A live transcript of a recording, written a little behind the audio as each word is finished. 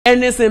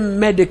Anything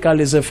medical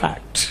is a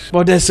fact,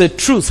 but there's a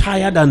truth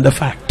higher than the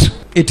fact.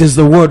 It is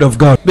the word of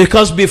God.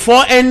 Because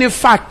before any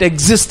fact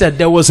existed,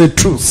 there was a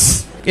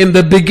truth. In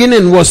the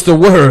beginning was the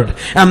Word,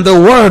 and the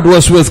Word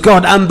was with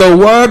God, and the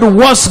Word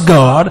was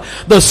God.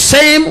 The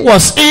same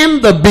was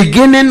in the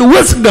beginning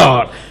with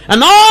God.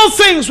 And all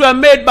things were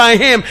made by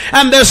Him,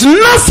 and there's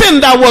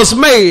nothing that was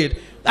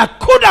made that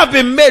could have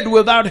been made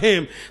without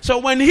Him. So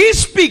when He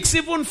speaks,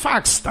 even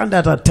facts stand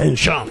at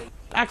attention.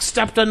 Acts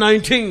chapter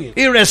 19.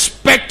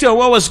 Irrespective of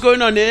what was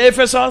going on in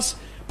Ephesus,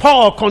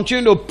 Paul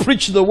continued to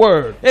preach the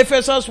word.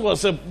 Ephesus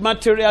was a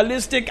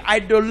materialistic,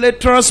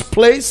 idolatrous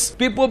place.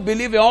 People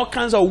believe in all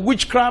kinds of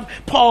witchcraft.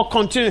 Paul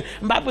continued.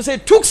 The Bible says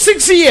it took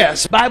 6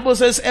 years. The Bible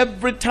says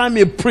every time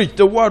he preached,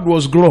 the word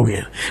was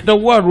growing. The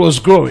word was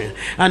growing.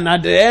 And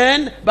at the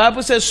end, the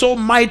Bible says so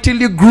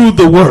mightily grew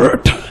the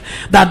word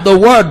that the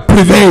word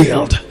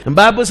prevailed. The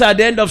Bible says at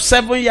the end of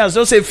 7 years,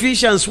 those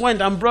Ephesians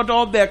went and brought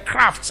all their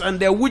crafts and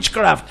their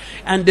witchcraft,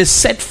 and they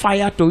set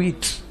fire to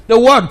it. The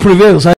word prevails.